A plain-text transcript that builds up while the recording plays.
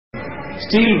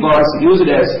steel bars used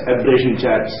as abrasion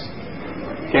charts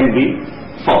can be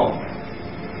found.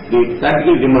 The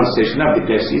practical demonstration of the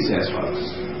test is as follows.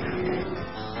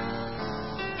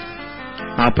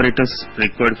 Apparatus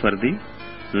required for the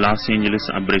Los Angeles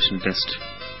abrasion test.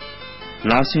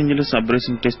 Los Angeles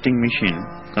abrasion testing machine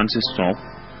consists of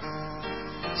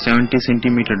 70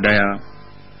 cm dia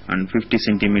and 50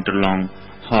 cm long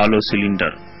hollow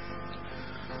cylinder,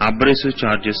 abrasive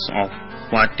charges of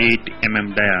 48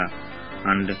 mm dia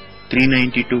and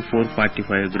 390 to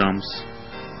 445 grams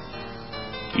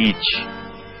each,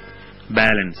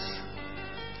 balance,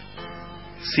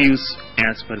 sieves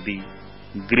as per the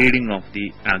grading of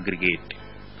the aggregate,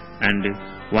 and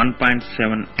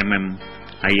 1.7 mm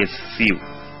IS sieve.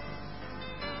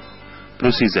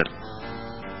 Procedure.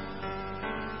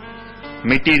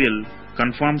 Material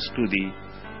conforms to the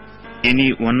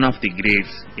any one of the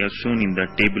grades as shown in the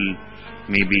table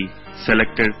may be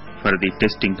selected for the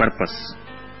testing purpose.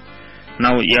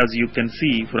 Now, as you can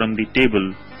see from the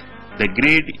table, the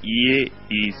grade A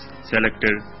is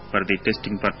selected for the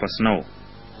testing purpose now.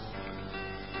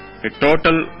 A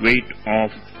total weight of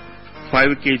 5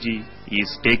 kg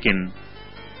is taken,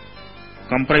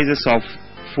 comprises of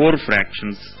 4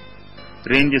 fractions,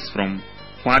 ranges from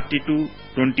 40 to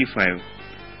 25,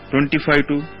 25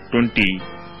 to 20,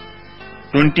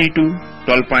 20 to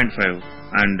 12.5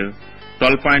 and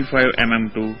 12.5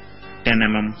 mm to 10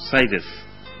 mm sizes.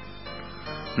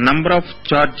 Number of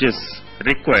charges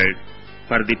required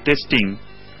for the testing,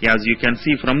 as you can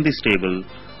see from this table,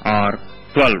 are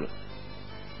 12.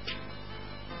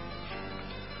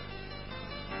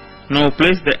 Now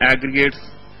place the aggregates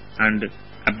and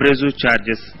abrasive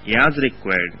charges as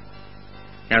required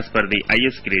as per the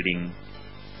IS grading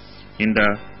in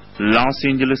the Los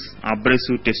Angeles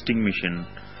abrasive testing machine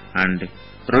and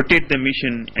rotate the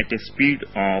machine at a speed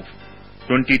of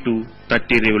 20 to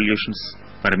 30 revolutions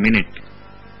per minute.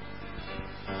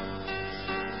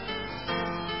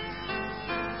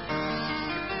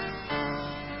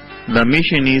 The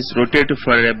machine is rotated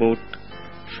for about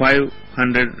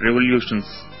 500 revolutions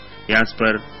as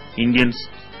per Indian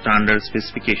standard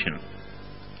specification.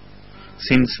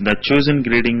 Since the chosen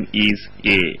grading is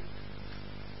A,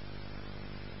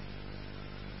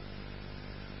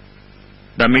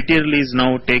 the material is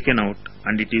now taken out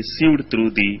and it is sieved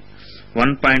through the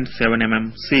 1.7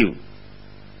 mm sieve.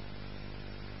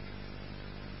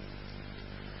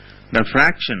 The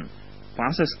fraction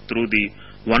passes through the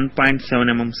 1.7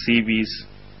 mm sieve is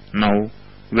now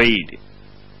weighed.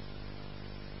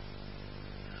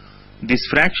 This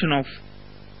fraction of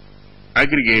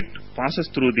aggregate passes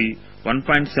through the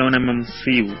 1.7 mm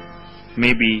sieve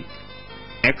may be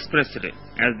expressed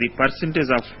as the percentage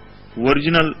of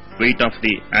original weight of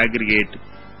the aggregate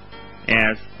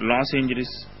as Los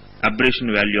Angeles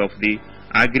abrasion value of the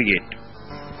aggregate.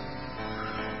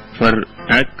 For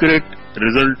accurate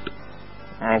result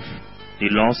of the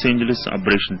Los Angeles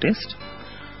abrasion test,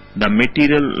 the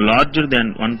material larger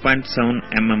than 1.7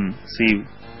 mm sieve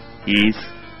is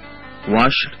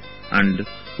washed and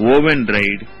oven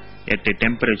dried at a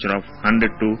temperature of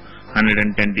 100 to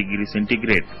 110 degrees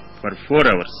centigrade for 4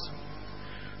 hours.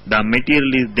 The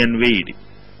material is then weighed.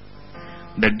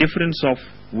 The difference of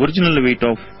original weight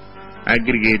of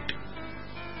aggregate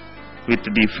with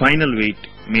the final weight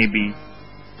may be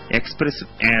expressed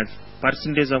as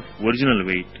percentage of original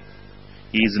weight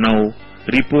is now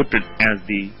reported as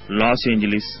the Los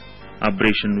Angeles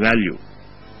abrasion value.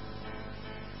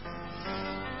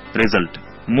 Result.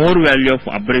 More value of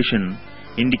abrasion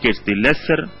indicates the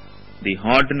lesser the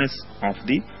hardness of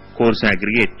the coarse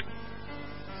aggregate.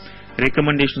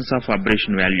 Recommendations of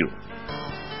abrasion value.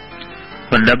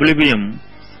 For WBM,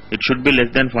 it should be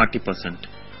less than 40%.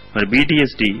 For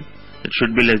BTSD, it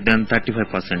should be less than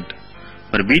 35%.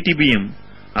 For BTBM,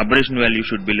 abrasion value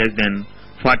should be less than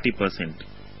 40%.